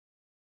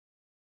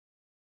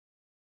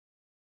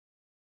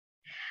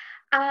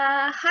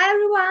Hi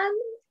everyone,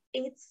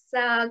 it's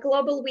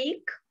Global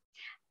Week,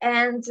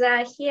 and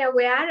here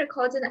we are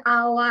recording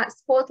our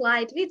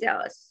spotlight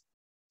videos.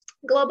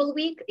 Global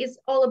Week is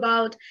all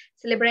about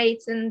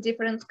celebrating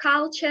different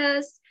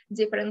cultures,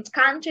 different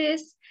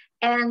countries,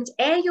 and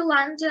AU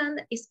London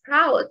is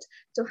proud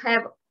to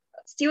have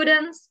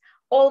students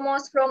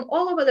almost from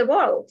all over the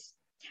world.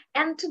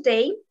 And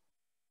today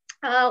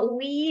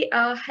we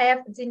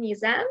have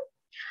Denisa,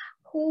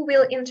 who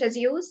will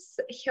introduce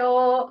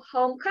her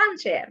home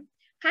country.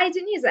 Hi,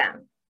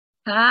 Denisa.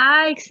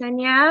 Hi,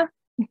 Xenia.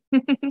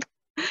 Could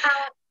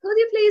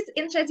you please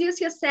introduce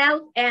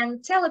yourself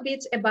and tell a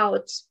bit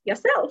about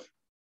yourself?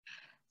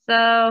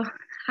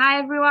 Hi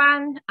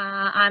everyone.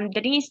 I'm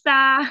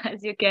Denisa,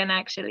 as you can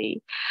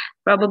actually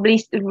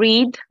probably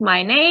read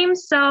my name.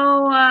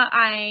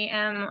 I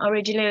am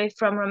originally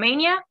from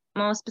Romania,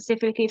 more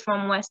specifically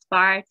from west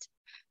part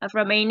of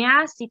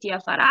Romania, city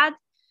of Arad.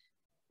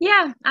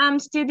 Yeah, I'm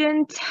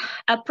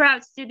a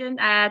proud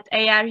student at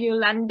ARU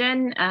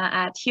London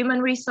at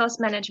Human Resource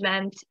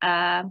Management.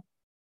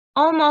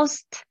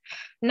 Almost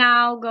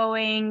now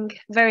going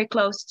very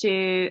close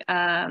to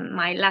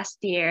my last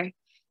year.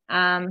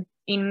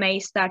 In May,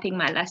 starting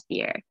my last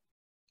year.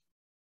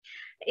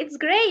 It's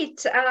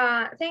great.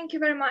 Thank you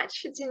very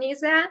much,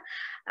 Denisa.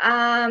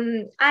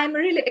 I'm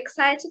really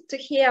excited to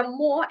hear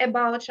more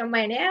about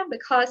Romania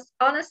because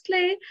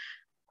honestly,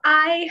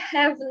 I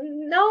don't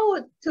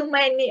know too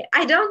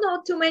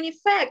many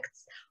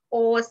facts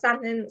or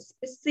something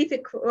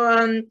specific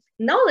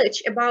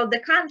knowledge about the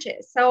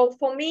country. So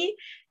for me,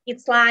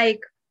 it's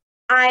like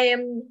I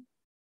am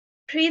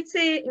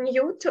pretty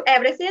new to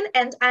everything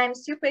and I'm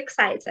super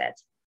excited.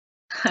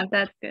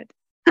 That's good.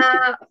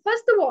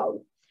 First of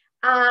all,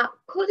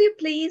 could you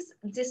please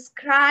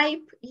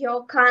describe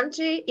your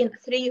country in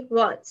 3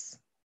 words?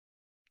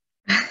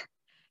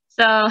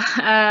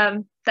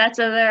 That's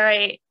a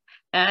very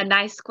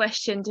nice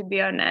question, to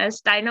be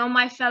honest. I know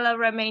my fellow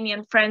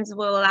Romanian friends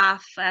will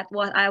laugh at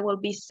what I will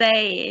be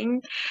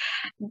saying,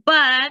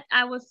 but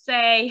I would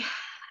say,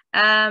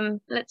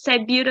 let's say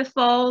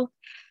beautiful,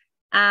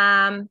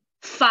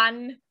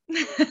 fun,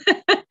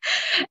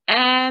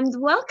 and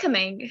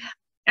welcoming.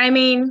 I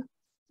mean,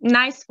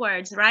 nice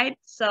words, right?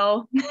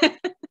 So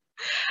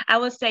I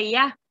would say,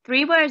 yeah,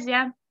 3 words,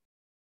 yeah.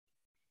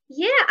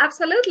 Yeah,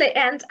 absolutely.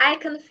 And I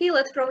can feel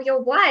it from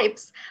your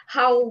vibes,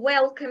 how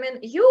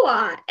welcoming you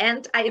are.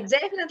 And I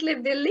definitely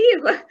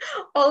believe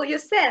all you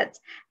said.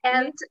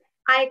 And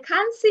I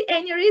can't see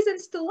any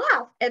reasons to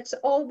laugh at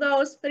all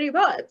those 3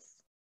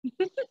 words.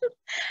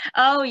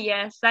 Oh,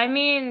 yes. I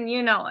mean,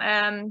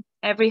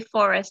 every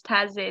forest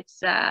has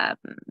its,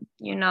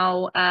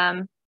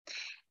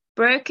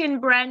 broken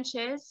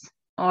branches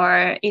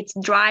or its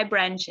dry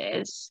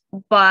branches.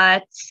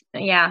 But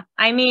yeah,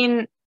 I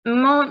mean,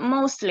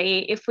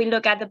 mostly if we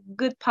look at the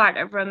good part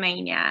of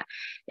Romania,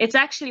 it's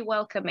actually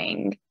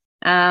welcoming,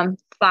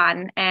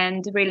 fun,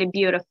 and really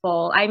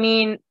beautiful. I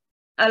mean,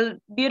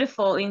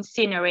 beautiful in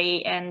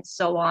scenery and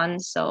so on.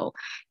 So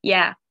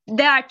yeah,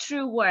 there are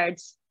true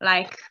words,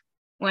 like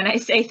when I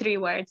say 3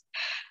 words.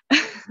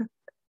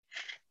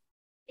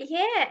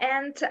 Yeah,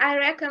 and I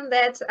reckon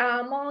that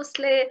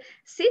mostly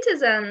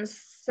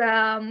citizens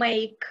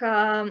make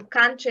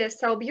countries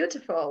so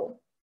beautiful.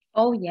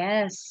 Oh,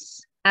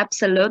 yes,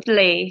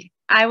 absolutely.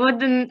 I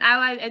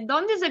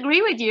don't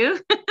disagree with you.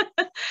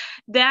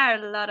 There are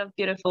a lot of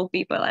beautiful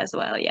people as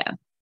well, yeah.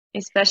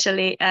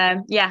 Especially,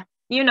 yeah,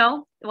 you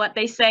know what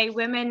they say,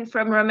 women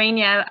from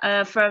Romania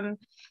are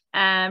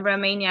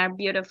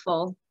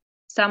beautiful.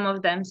 Some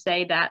of them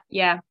say that,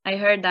 yeah, I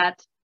heard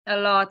that a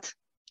lot,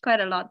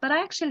 quite a lot. But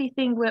I actually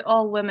think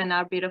all women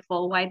are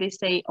beautiful. Why they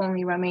say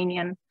only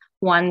Romanian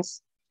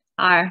ones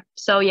are.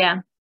 So,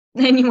 yeah,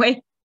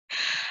 anyway,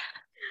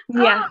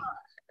 yeah. Oh,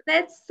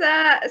 that's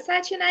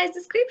such a nice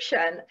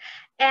description.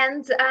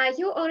 And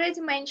you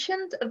already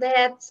mentioned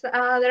that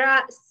there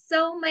are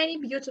so many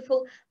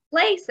beautiful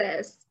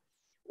places.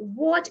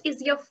 What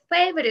is your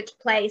favorite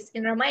place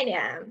in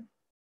Romania?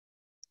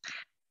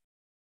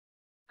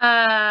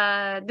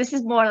 This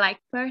is more like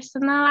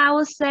personal, I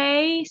would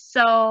say.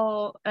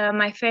 So,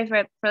 my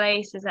favorite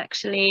place is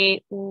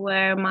actually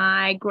where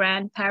my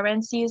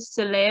grandparents used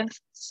to live.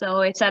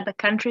 So it's at the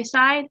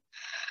countryside.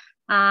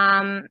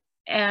 Um,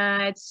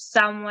 it's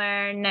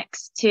somewhere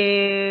next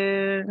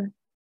to,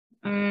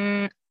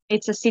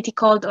 it's a city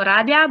called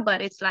Oradea,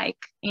 but it's like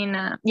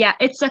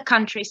it's a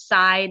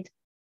countryside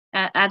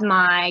at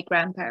my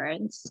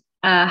grandparents'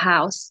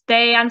 house.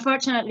 They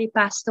unfortunately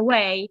passed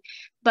away,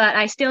 but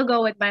I still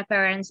go with my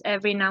parents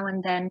every now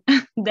and then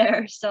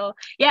there. So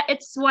yeah,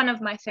 it's one of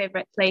my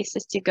favorite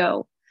places to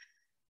go.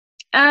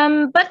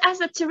 But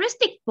as a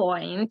touristic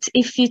point,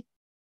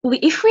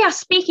 if we are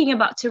speaking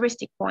about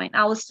touristic point,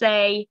 I will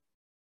say,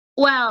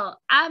 well,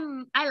 I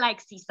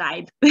like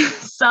seaside,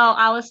 so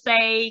I will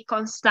say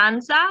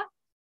Constanza.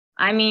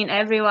 I mean,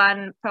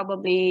 everyone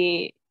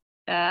probably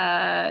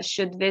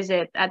should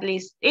visit, at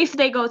least if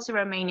they go to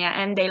Romania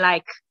and they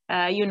like,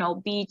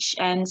 beach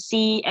and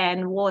sea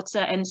and water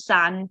and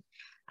sun.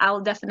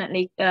 I'll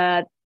definitely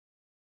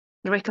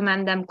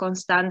recommend them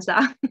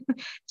Constanza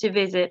to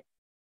visit.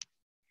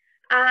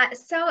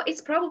 So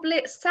it's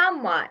probably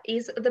summer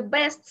is the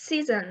best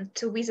season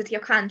to visit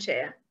your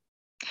country.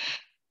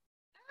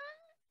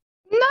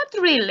 Not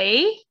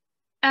really.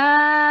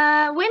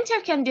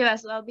 Winter can do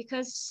as well,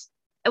 because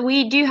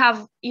we do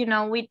have,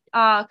 we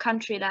are a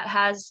country that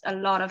has a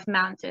lot of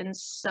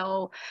mountains.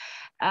 So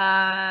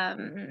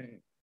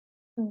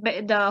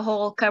the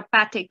whole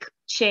Carpatic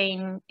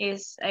chain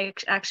is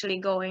actually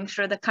going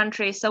through the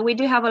country. So we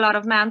do have a lot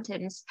of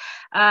mountains,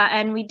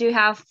 and we do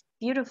have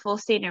beautiful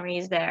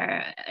sceneries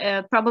there.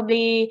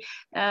 Probably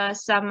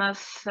some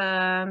of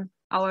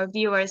our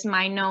viewers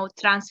might know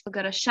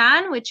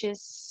Transfăgărășan, which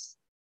is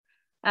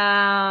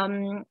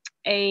a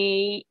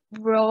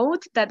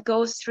road that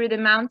goes through the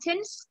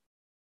mountains.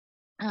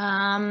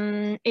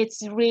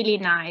 It's really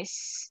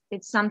nice.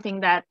 It's something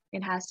that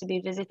it has to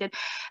be visited,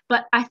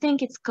 but I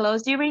think it's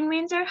closed during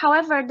winter.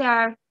 However, there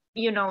are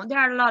a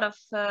lot of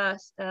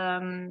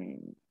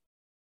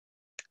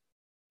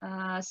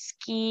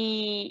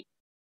ski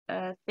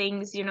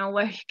things,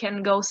 where you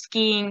can go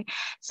skiing.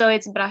 So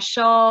it's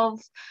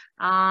Brasov.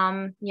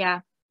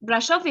 Yeah,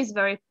 Brasov is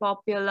very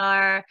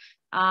popular.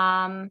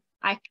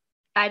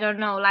 I don't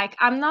know, like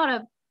I'm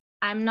not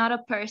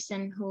a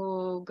person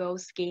who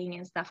goes skiing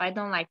and stuff. I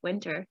don't like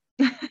winter.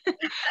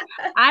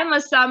 I'm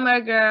a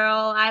summer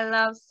girl. I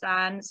love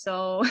sun.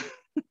 So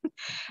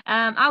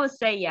I would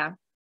say, yeah.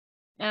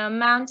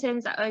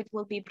 Mountains, it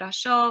will be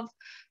Brasov.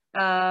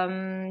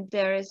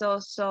 There is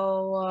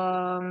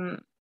also,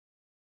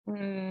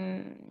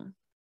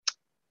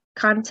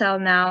 can't tell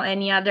now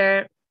any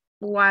other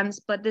ones,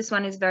 but this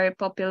one is very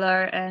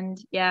popular, and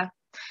yeah,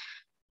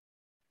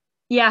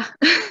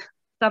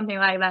 something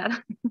like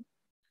that.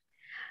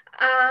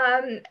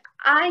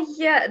 I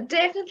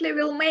definitely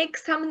will make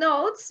some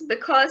notes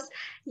because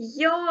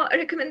your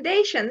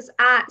recommendations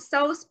are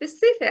so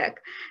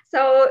specific.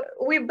 So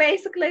we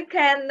basically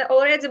can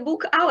already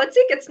book our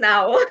tickets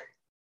now.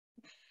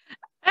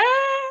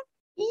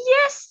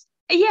 Yes,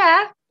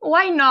 yeah,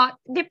 why not?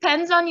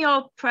 Depends on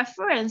your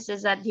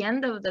preferences at the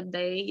end of the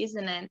day,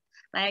 isn't it?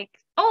 Like,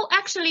 oh,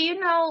 actually,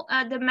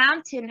 the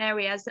mountain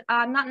areas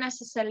are not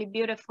necessarily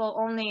beautiful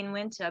only in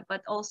winter,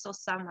 but also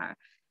summer.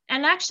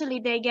 And actually,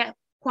 they get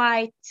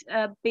quite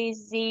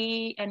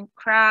busy and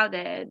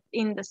crowded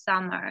in the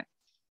summer.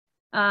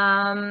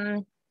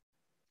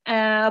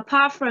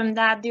 Apart from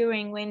that,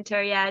 during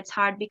winter, yeah, it's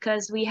hard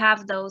because we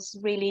have those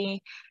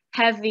really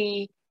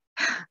heavy,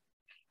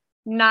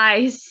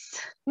 nice,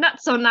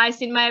 not so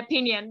nice in my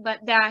opinion, but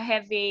there are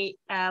heavy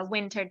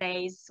winter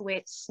days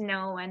with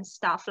snow and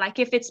stuff. Like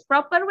if it's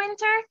proper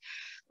winter,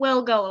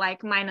 we'll go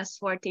like minus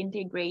 14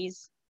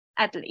 degrees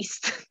at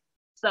least.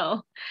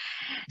 So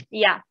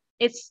yeah,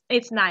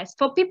 it's nice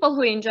for people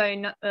who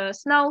enjoy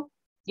snow.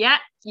 Yeah,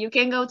 you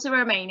can go to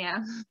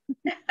Romania.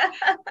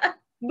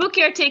 Book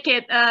your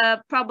ticket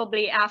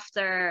probably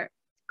after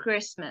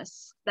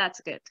Christmas.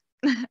 That's good.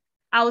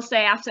 I will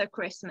say after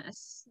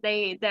Christmas.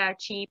 They're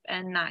cheap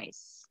and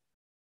nice.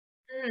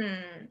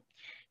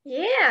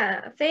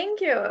 Yeah,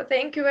 thank you.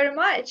 Thank you very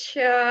much.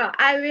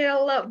 I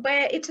will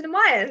bear it in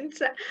mind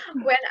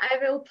when I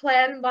will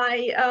plan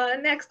my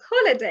next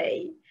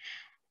holiday.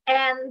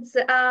 And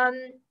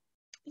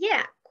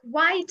yeah,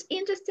 quite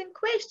interesting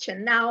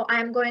question now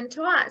I'm going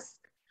to ask.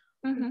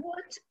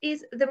 What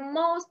is the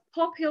most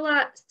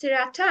popular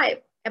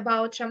stereotype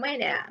about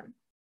Romania?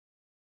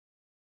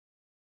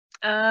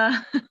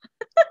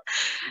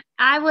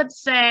 I would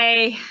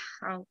say,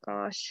 oh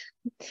gosh,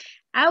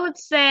 I would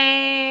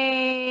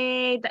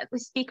say that we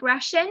speak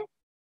Russian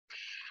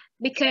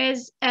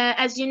because,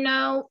 as you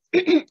know,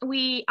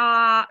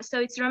 so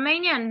it's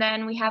Romania, and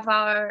then we have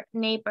our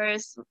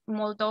neighbors,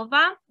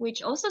 Moldova,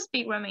 which also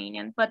speak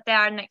Romanian, but they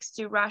are next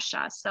to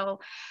Russia. So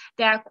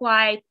they are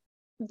quite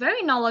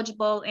very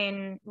knowledgeable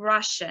in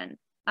Russian.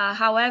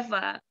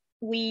 However,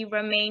 we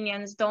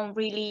Romanians don't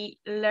really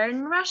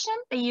learn Russian.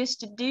 They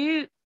used to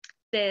do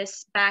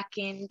this back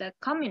in the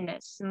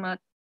communism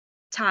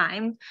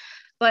time,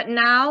 but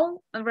now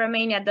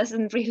Romania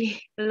doesn't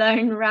really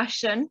learn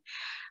Russian.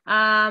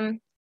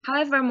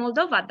 However,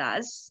 Moldova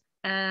does,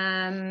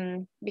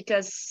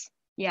 because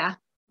yeah,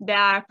 they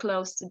are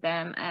close to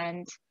them,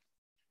 and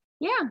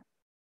yeah.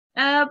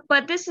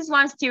 But this is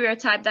one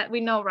stereotype that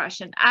we know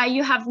Russian.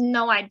 You have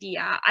no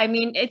idea. I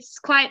mean,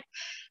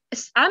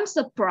 I'm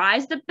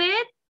surprised a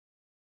bit,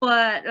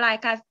 but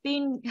like I've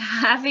been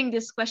having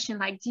this question,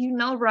 like, do you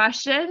know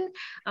Russian?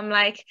 I'm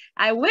like,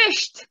 I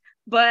wished,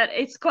 but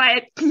it's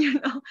quite,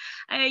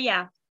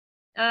 yeah.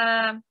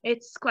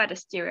 It's quite a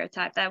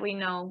stereotype that we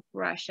know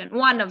Russian.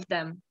 One of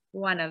them.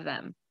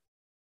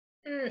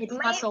 It's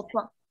not so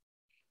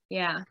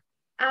yeah.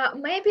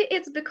 Maybe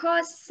it's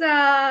because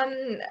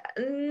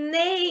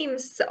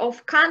names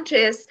of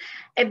countries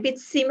a bit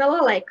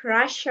similar, like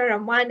Russia,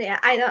 Romania.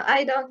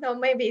 I don't know.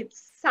 Maybe it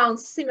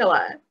sounds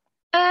similar.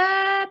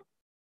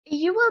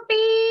 You will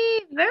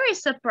be very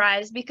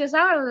surprised because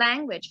our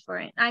language for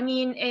it. I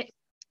mean,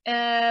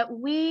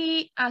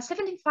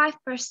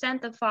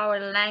 75% of our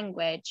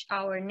language,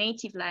 our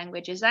native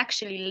language, is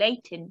actually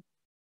Latin.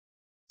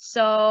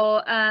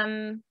 So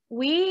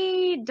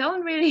we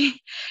don't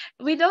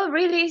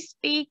really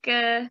speak.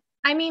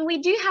 I mean, we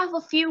do have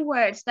a few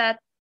words that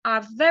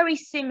are very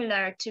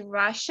similar to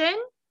Russian,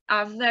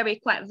 are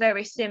quite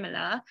very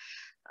similar.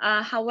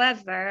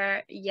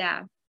 However,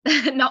 yeah,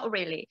 not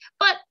really.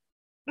 But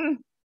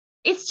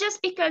it's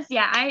just because,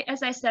 yeah,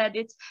 as I said,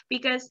 it's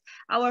because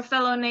our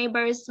fellow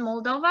neighbors,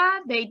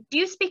 Moldova, they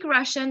do speak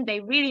Russian. They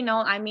really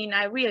know. I mean,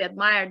 I really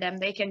admire them.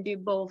 They can do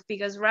both,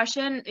 because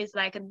Russian is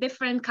like a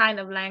different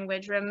kind of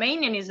language.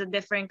 Romanian is a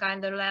different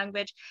kind of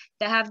language.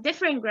 They have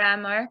different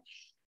grammar.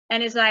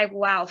 And it's like,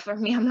 wow, for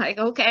me, I'm like,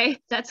 okay,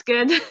 that's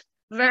good.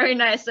 Very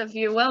nice of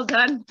you. Well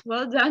done.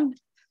 Well done.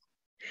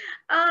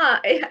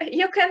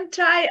 You can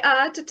try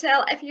to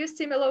tell a few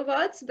similar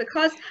words,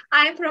 because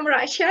I'm from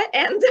Russia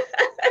and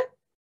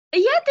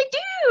Yeah, they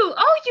do.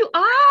 Oh, you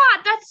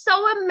are. That's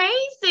so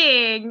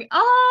amazing.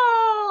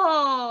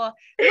 Oh,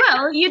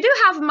 well, you do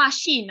have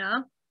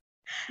mashina.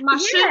 yeah,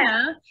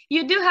 Mashina.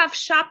 You do have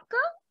shapka.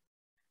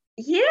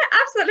 yeah, You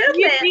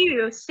absolutely.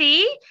 do.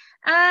 See?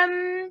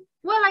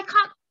 Well, I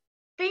can't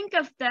think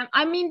of them.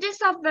 I mean,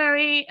 these are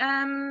very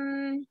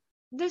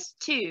this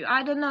two.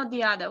 I don't know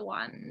the other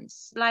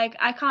ones. Like,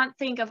 I can't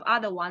think of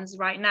other ones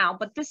right now,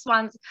 but these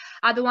ones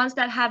are the ones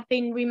that have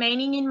been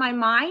remaining in my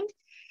mind.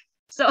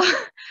 So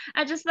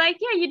I just like,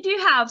 yeah, you do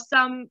have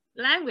some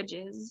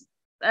languages.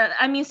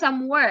 I mean,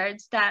 some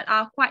words that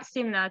are quite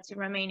similar to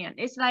Romanian.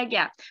 It's like,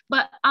 yeah,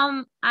 but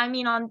I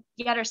mean, on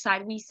the other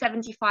side, we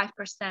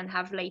 75%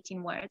 have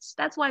Latin words.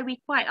 That's why we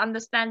quite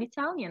understand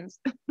Italians.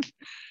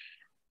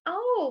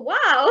 Oh,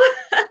 wow.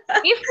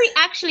 If we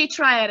actually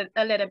try it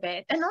a little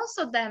bit, and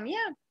also them,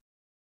 yeah,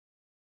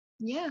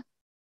 yeah,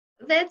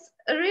 That's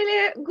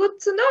really good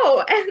to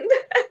know. And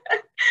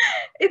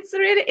it's a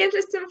really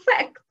interesting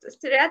fact,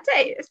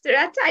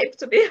 stereotype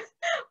to be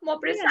more yeah.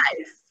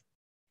 precise.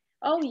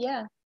 Oh,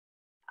 yeah.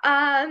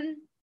 Um,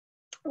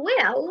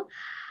 well,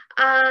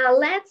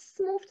 let's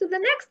move to the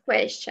next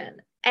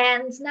question.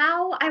 And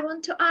now I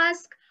want to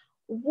ask,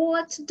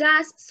 what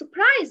does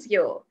surprise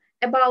you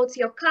about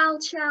your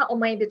culture or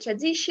maybe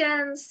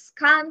traditions,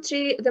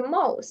 country the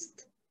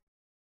most?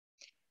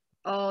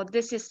 Oh,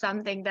 this is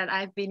something that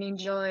I've been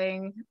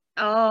enjoying.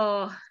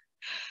 Oh,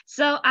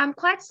 so I'm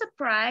quite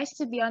surprised,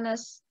 to be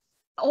honest.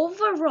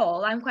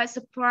 Overall, I'm quite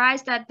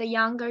surprised that the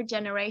younger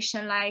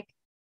generation, like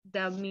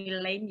the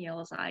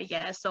millennials, I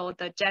guess, or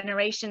the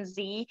Generation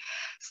Z,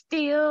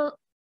 still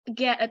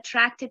get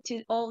attracted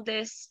to all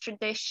these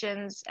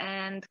traditions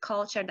and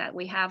culture that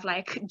we have,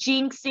 like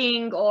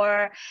jinxing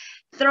or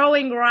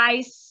throwing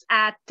rice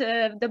at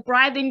the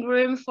bride and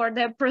groom for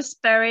their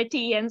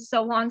prosperity and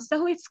so on.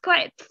 So it's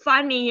quite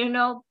funny,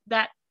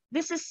 that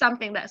this is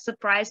something that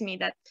surprised me,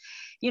 that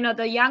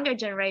the younger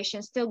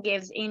generation still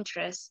gives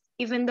interest,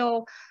 even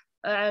though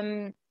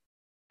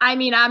I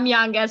mean, I'm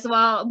young as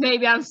well.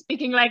 Maybe I'm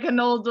speaking like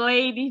an old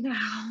lady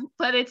now,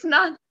 but it's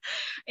not.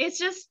 It's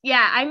just,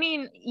 yeah, I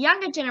mean,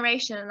 younger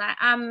generation,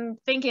 I'm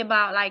thinking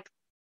about, like,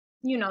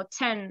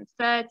 10,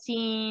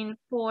 13,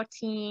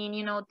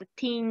 14, the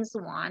teens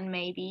one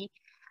maybe,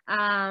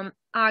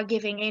 are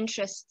giving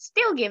interest,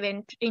 still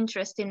giving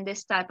interest in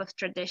this type of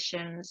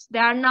traditions. They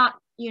are not,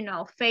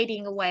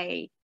 fading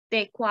away.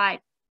 They quite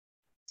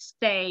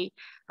stay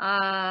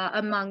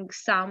among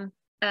some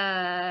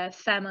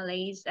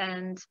families,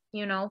 and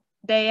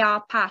they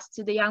are passed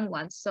to the young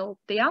ones, so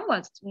the young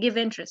ones give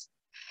interest.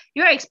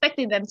 You're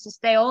expecting them to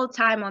stay all the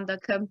time on the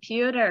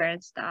computer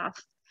and stuff,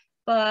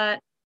 but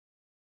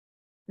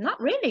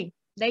not really.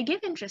 They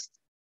give interest,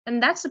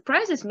 and that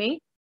surprises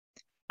me.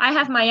 I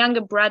have my younger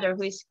brother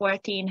who is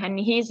 14, and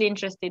he's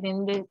interested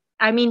in the,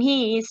 I mean,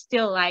 he is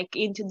still like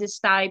into this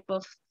type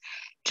of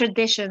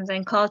traditions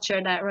and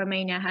culture that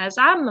Romania has.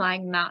 I'm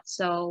like not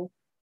so.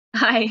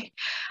 I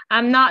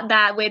I'm not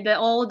that with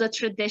all the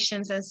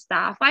traditions and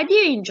stuff. I do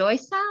enjoy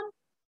some,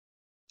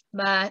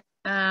 but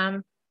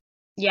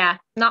yeah,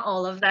 not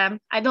all of them.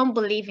 I don't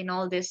believe in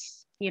all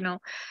this,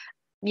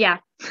 yeah,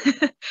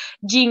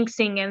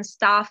 jinxing and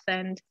stuff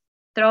and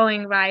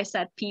throwing rice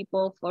at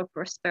people for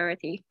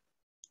prosperity.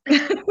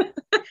 Do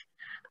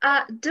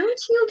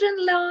children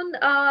learn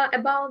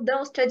about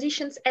those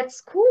traditions at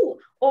school,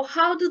 or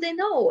how do they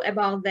know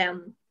about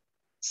them?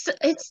 So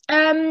it's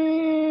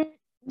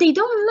they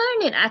don't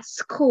learn it at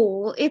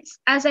school. It's,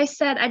 as I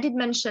said, I did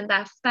mention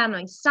that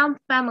some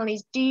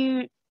families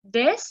do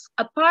this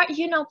apart.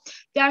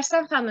 There are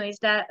some families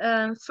that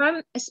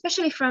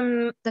especially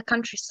from the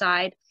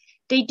countryside,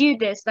 they do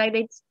this,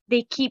 like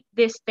they keep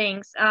these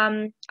things.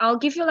 I'll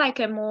give you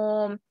like a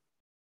more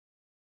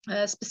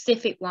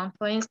specific one.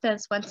 For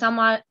instance, when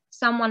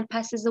someone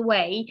passes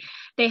away,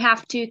 they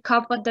have to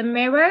cover the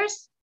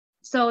mirrors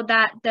so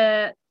that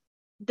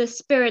the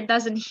spirit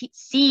doesn't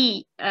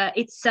see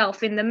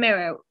itself in the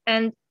mirror.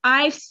 And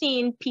I've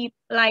seen people,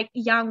 like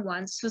young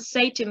ones, who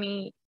say to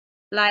me,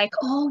 like,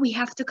 oh, we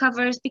have to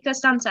cover us, because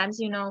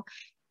sometimes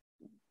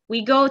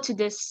we go to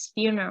these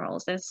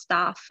funerals and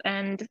stuff,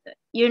 and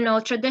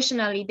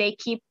traditionally they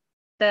keep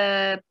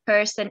the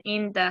person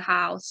in the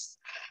house,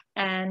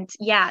 and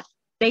yeah,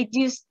 they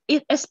do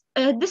it.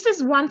 This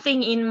is one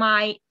thing in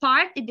my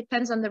part. It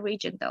depends on the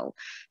region, though.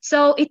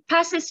 So it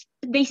passes.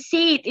 They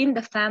see it in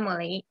the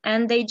family,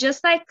 and they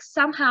just like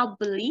somehow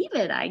believe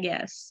it. I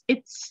guess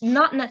it's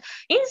not in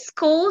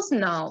schools.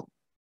 No,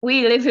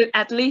 we live in,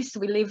 at least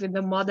we live in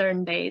the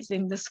modern days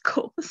in the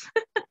schools.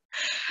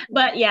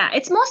 But yeah,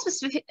 it's more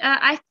specific.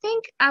 I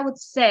think I would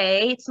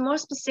say it's more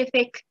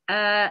specific.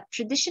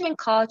 Tradition and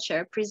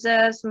culture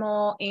preserves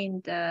more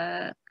in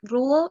the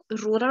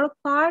rural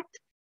part,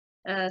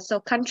 so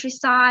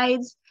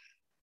countrysides.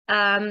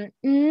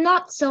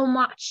 Not so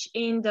much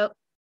in the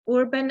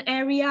urban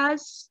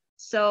areas.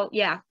 So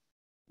yeah,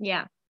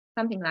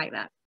 something like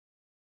that.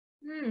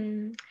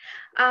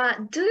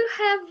 Do you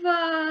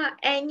have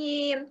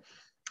any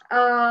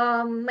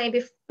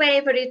maybe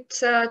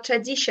favorite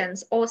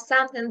traditions or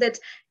something that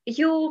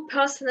you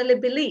personally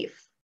believe?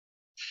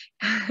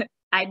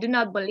 I do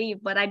not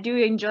believe, but I do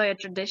enjoy a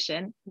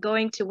tradition,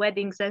 going to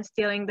weddings and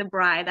stealing the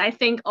bride. I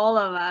think all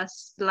of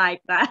us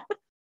like that.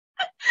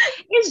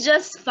 It's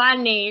just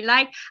funny.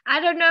 Like, I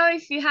don't know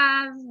if you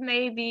have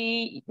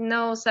maybe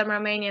know some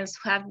Romanians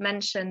who have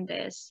mentioned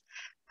this,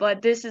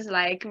 but this is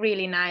like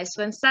really nice.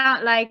 When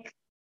some like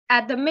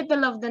at the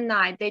middle of the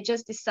night, they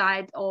just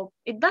decide, oh,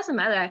 it doesn't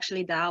matter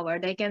actually the hour,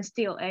 they can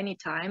steal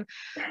anytime,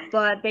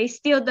 but they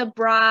steal the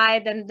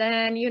bride, and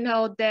then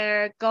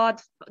the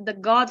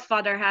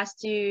godfather has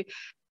to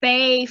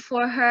pay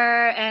for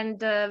her, and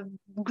the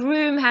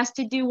groom has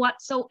to do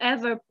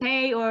whatsoever,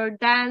 pay or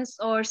dance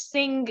or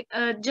sing,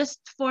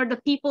 just for the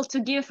people to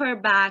give her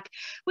back,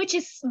 which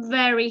is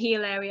very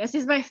hilarious.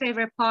 It's my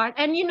favorite part.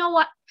 And you know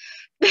what?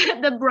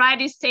 The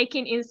bride is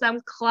taken in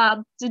some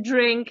club to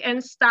drink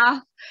and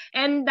stuff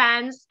and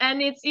dance,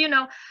 and it's,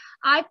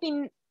 I've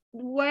been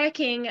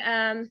working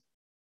a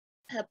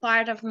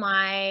part of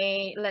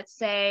my, let's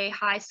say,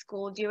 high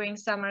school during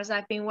summers.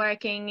 I've been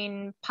working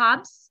in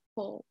pubs,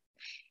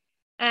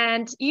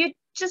 and you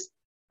just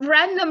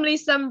randomly,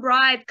 some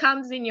bride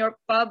comes in your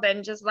pub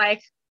and just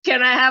like,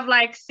 can I have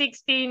like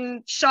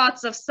 16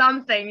 shots of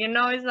something?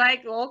 It's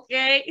like,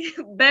 okay,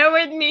 bear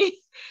with me.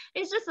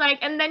 It's just like,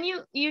 and then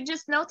you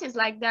just notice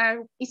like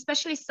there,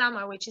 especially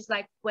summer, which is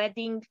like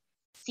wedding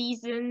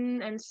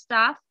season and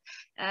stuff.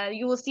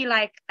 You will see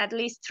like at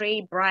least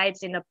 3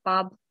 brides in a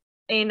pub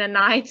in a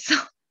night. So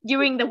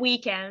during the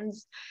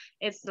weekends,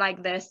 it's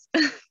like this.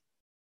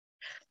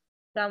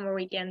 Summer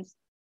weekends,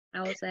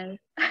 I would say.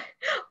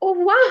 Oh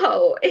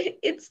wow,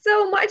 it's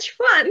so much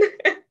fun.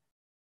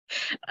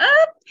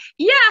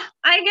 Yeah,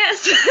 I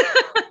guess.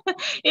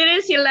 It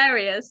is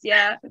hilarious.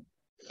 Yeah.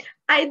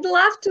 I'd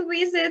love to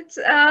visit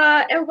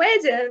a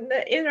wedding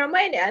in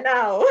Romania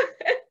now.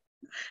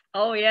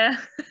 Oh yeah.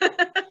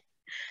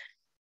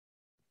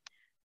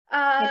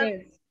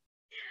 It is.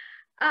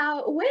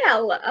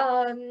 Well,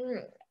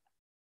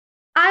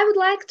 I would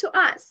like to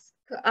ask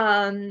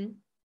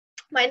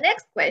my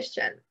next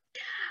question.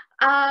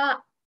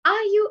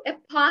 Are you a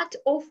part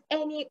of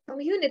any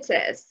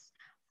communities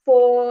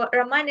for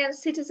Romanian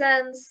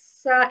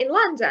citizens in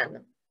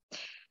London?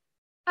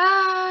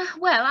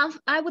 Well,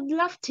 I would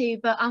love to,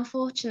 but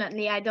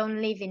unfortunately, I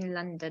don't live in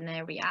London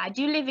area. I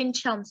do live in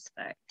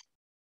Chelmsford.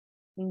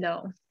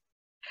 No.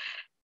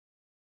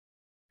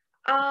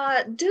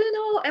 Do you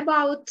know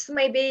about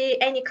maybe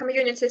any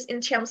communities in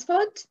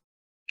Chelmsford?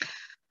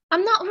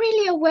 I'm not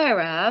really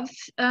aware of.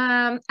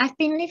 I've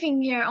been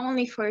living here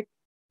only for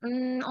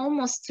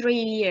almost 3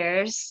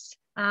 years,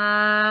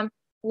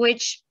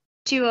 which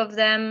 2 of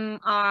them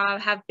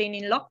have been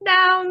in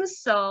lockdown.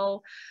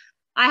 So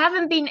I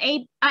haven't been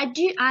able. I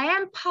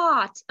am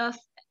part of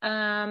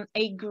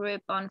a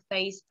group on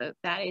Facebook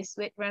that is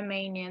with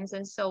Romanians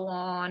and so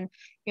on.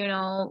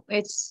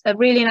 It's a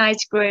really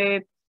nice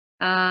group.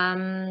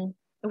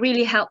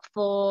 Really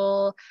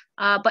helpful.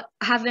 But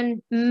I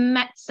haven't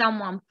met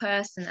someone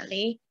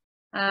personally.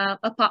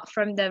 Apart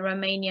from the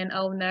Romanian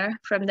owner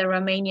from the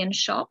Romanian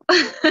shop.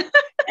 But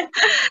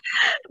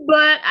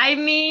I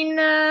mean,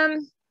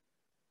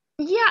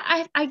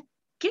 yeah, I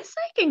guess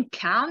I can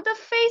count the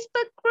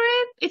Facebook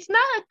group. It's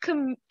not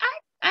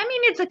I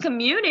mean, it's a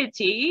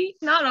community.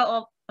 Not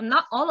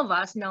all of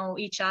us know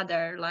each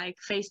other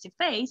like face to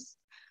face,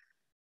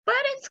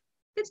 but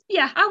it's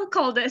yeah, I would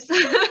call this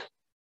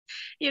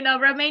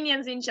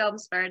Romanians in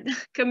Chelmsford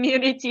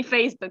community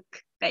Facebook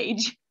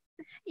page.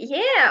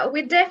 Yeah,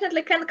 we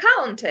definitely can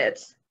count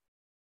it.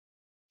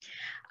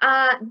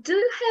 Do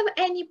you have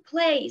any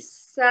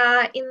place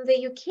in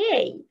the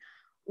UK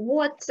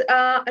what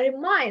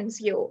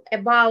reminds you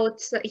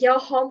about your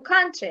home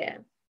country?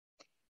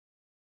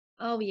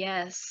 Oh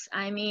yes,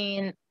 I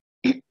mean,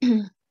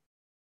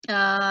 there's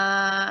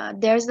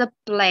a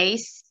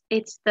place.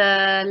 It's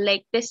the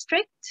Lake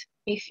District.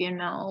 If you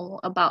know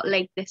about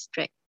Lake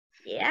District.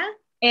 Yeah.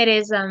 It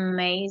is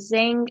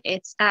amazing.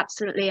 It's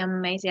absolutely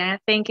amazing. I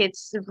think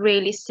it's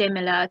really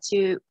similar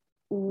to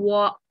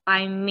what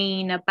I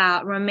mean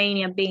about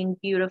Romania being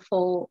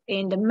beautiful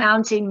in the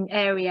mountain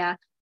area.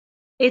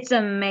 It's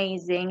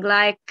amazing.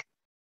 Like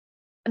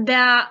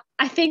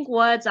I think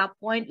words are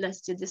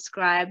pointless to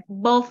describe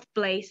both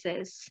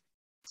places.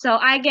 So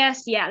I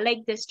guess, yeah,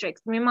 Lake District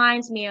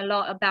reminds me a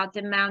lot about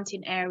the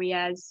mountain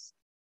areas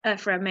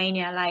of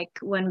Romania, like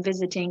when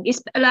visiting.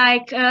 It's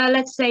like,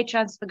 let's say,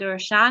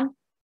 Transfăgărășan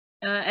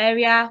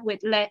area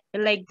with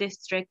Lake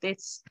District.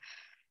 It's,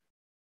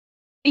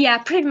 yeah,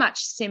 pretty much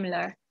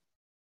similar.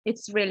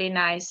 It's really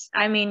nice.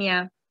 I mean,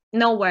 yeah,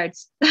 no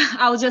words.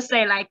 I'll just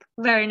say like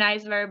very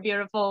nice, very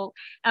beautiful,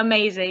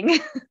 amazing.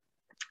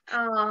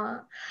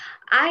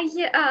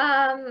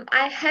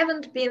 I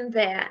haven't been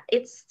there.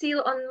 It's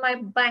still on my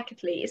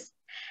bucket list.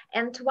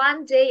 And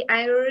one day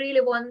I really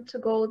want to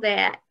go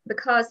there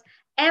because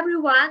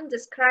everyone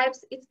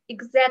describes it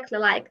exactly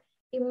like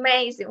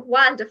amazing,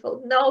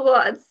 wonderful, no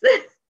words.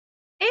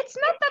 It's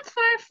not that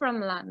far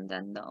from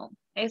London though.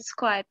 It's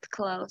quite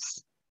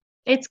close.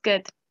 It's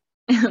good.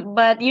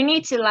 But you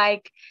need to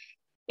like,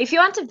 if you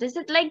want to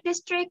visit Lake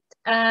District,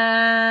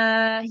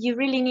 you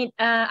really need,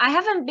 I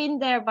haven't been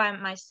there by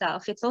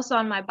myself. It's also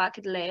on my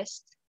bucket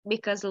list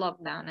because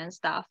lockdown and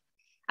stuff.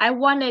 I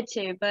wanted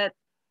to, but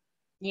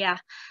yeah,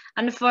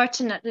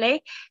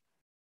 unfortunately.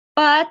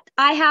 But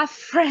I have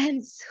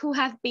friends who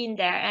have been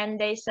there and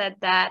they said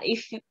that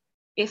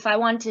if I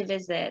want to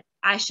visit,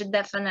 I should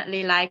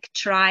definitely like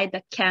try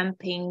the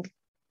camping,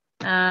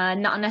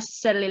 not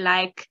necessarily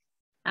like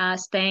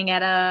staying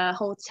at a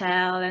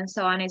hotel and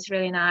so on. It's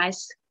really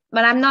nice,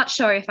 but I'm not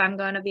sure if I'm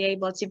going to be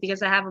able to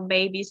because I have a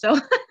baby. So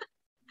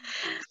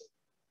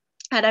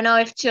I don't know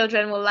if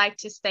children will like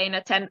to stay in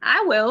a tent.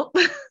 I will.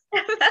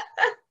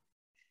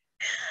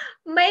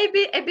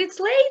 Maybe a bit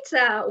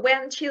later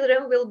when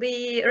children will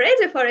be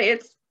ready for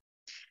it.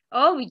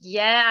 Oh,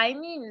 yeah. I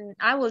mean,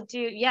 I will do,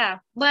 yeah.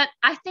 But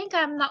I think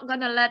I'm not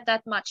gonna let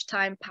that much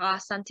time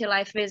pass until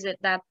I visit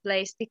that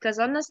place because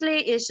honestly,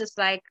 it's just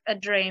like a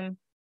dream.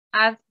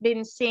 I've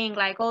been seeing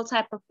like all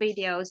type of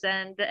videos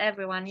and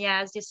everyone,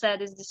 yeah, as you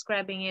said, is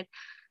describing it.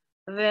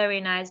 Very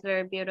nice,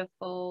 very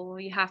beautiful.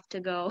 You have to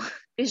go.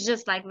 It's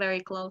just like very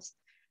close.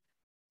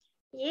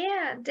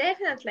 Yeah,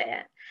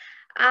 definitely.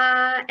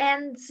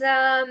 And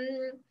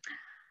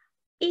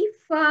if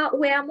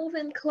we are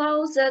moving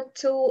closer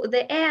to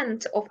the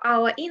end of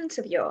our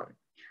interview,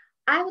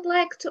 I would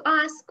like to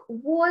ask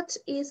what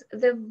is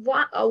the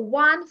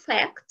one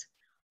fact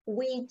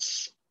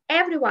which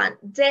everyone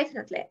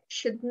definitely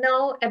should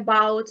know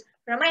about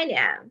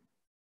Romania?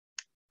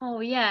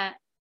 Oh, yeah.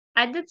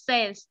 I did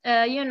say it.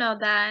 You know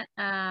that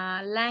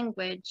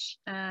language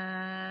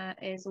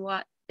is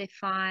what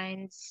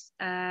defines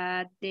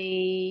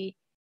the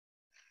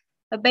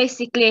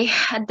basically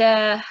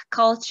the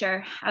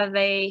culture of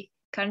a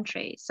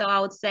country. So I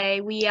would say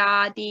we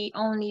are the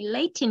only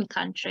Latin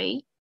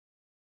country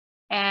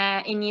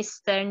in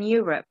Eastern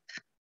Europe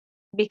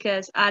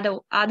because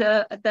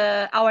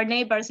our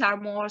neighbors are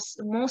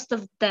most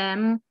of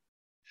them.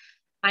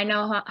 I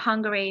know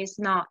Hungary is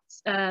not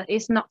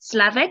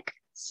Slavic,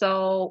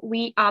 so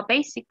we are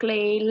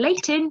basically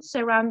Latin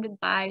surrounded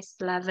by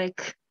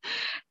Slavic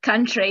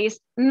countries.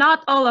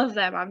 Not all of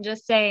them, I'm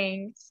just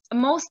saying.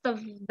 Most of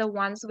the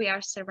ones we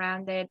are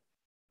surrounded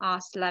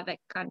are Slavic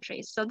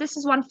countries. So this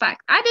is one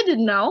fact I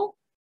didn't know,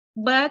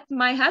 but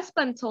my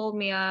husband told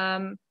me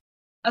a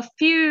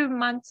few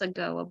months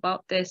ago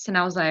about this, and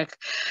I was like,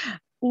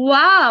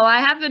 wow, I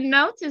haven't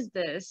noticed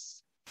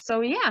this.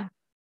 So yeah,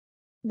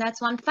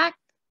 that's one fact.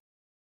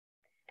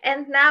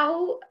 And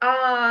now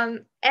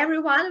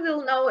everyone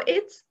will know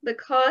it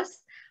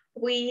because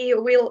we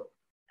will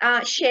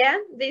share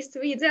this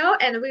video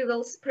and we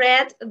will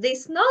spread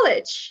this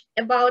knowledge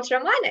about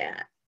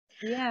Romania.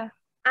 Yeah.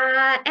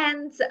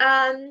 And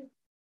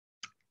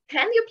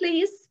can you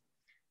please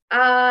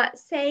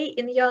say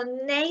in your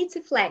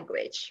native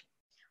language,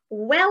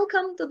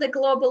 welcome to the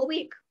Global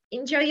Week.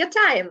 Enjoy your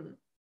time.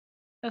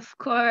 Of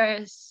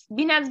course.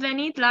 Bine ați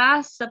venit la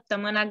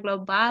Săptămâna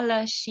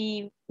Globală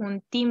și un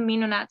timp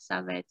minunat să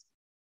aveți.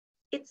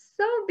 It's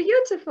so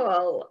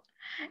beautiful.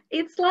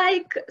 It's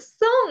like a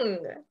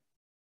song.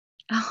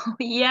 Oh,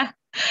 yeah.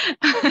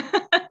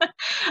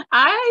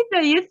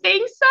 You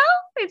think so?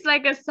 It's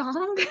like a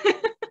song?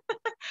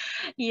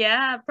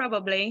 Yeah,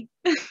 probably.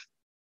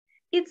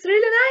 It's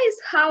really nice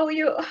how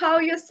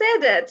you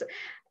said it.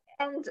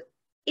 And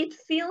it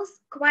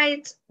feels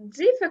quite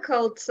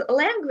difficult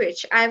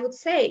language, I would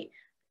say.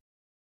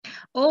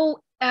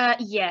 Oh,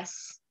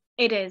 yes,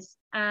 it is.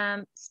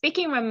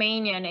 Speaking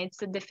Romanian,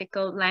 it's a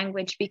difficult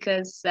language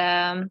because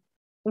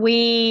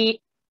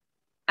we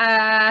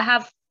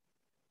have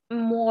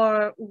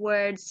more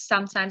words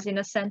sometimes in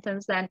a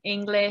sentence than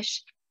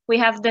English. We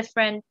have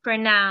different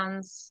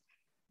pronouns.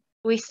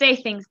 We say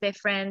things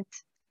different.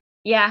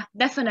 Yeah,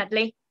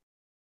 definitely.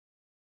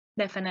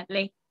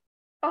 Definitely.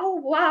 Oh,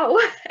 wow.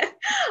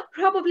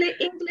 Probably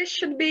English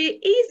should be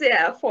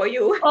easier for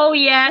you. Oh,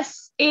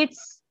 yes.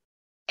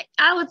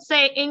 I would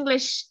say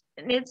English,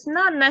 it's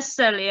not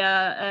necessarily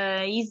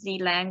a easy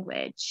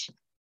language,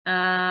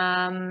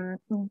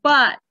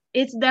 but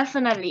it's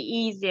definitely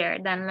easier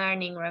than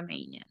learning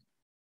Romanian.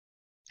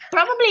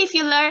 Probably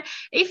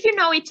if you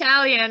know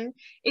Italian,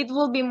 it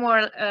will be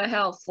more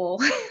helpful.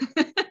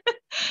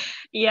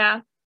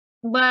 Yeah,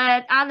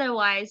 but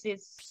otherwise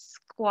it's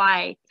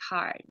quite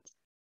hard.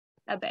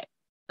 a bit.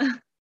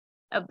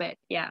 A bit,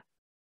 yeah.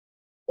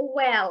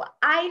 Well,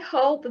 I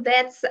hope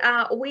that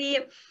we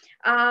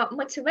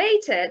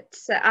motivated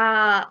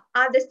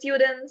other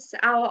students,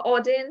 our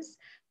audience,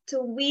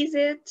 to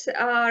visit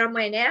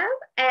Romania.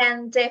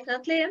 And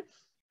definitely,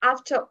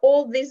 after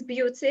all this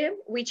beauty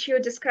which you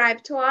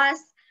described to us,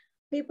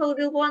 people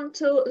will want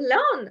to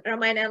learn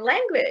Romanian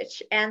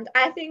language. And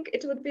I think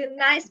it would be a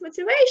nice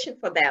motivation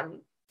for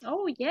them.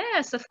 Oh,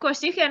 yes, of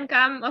course you can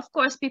come. Of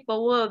course,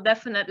 people will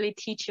definitely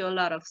teach you a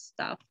lot of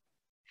stuff.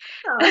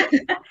 Oh.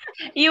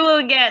 You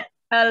will get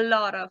a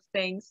lot of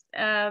things.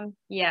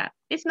 Yeah,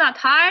 it's not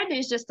hard.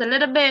 It's just a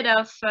little bit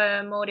of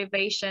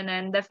motivation,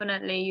 and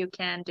definitely you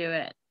can do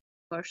it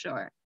for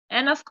sure.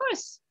 And of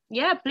course,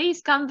 yeah,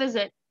 please come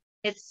visit.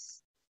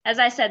 It's, as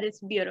I said, it's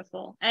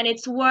beautiful and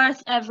it's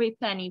worth every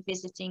penny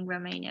visiting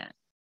Romania.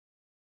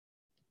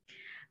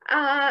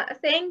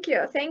 Thank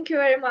you. Thank you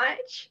very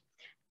much.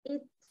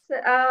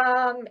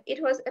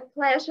 It was a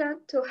pleasure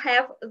to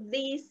have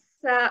this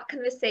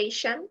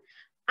conversation.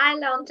 I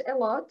learned a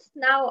lot.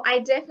 Now I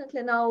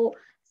definitely know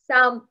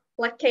some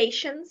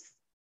locations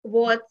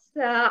what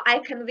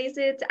I can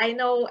visit. I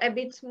know a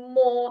bit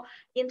more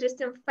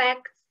interesting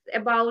facts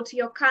about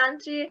your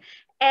country,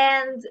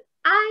 and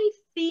I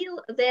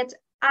feel that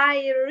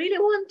I really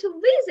want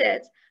to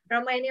visit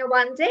Romania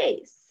one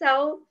day.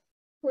 So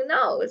who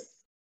knows?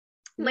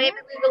 Maybe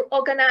Yeah. we will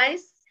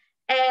organize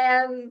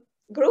a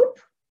group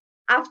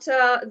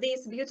after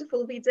this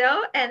beautiful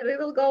video and we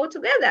will go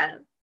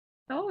together.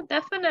 Oh,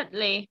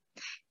 definitely.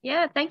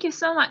 Yeah, thank you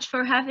so much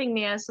for having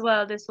me as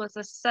well. This was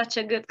such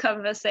a good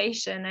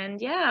conversation.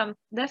 And yeah,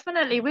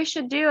 definitely we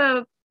should do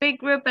a big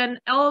group and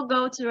all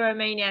go to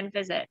Romania and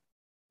visit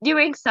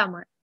during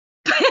summer.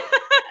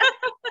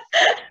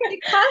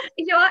 Because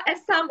you're a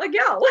summer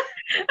girl.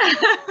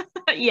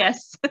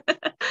 Yes.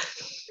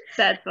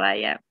 That's why,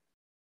 yeah.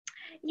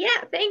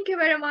 Yeah, thank you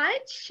very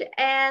much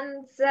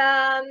and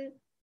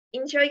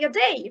enjoy your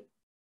day.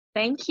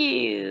 Thank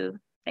you.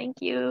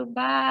 Thank you.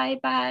 Bye.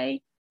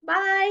 Bye.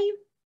 Bye.